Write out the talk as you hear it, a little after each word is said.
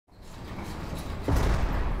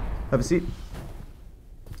Have a seat.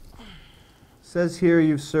 Says here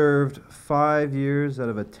you've served 5 years out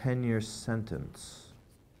of a 10-year sentence.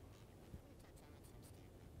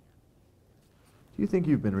 Do you think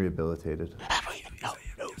you've been rehabilitated?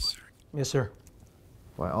 No, sir. Yes, sir.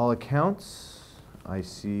 By all accounts, I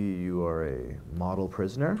see you are a model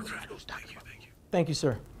prisoner Thank you. Thank you,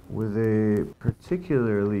 sir. with a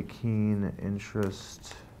particularly keen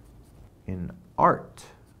interest in art.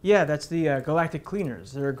 Yeah, that's the Galactic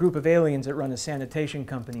Cleaners. They're a group of aliens that run a sanitation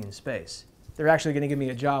company in space. They're actually going to give me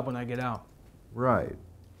a job when I get out. Right.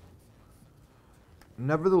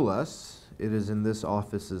 Nevertheless, it is in this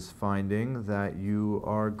office's finding that you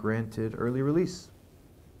are granted early release.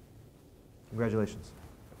 Congratulations.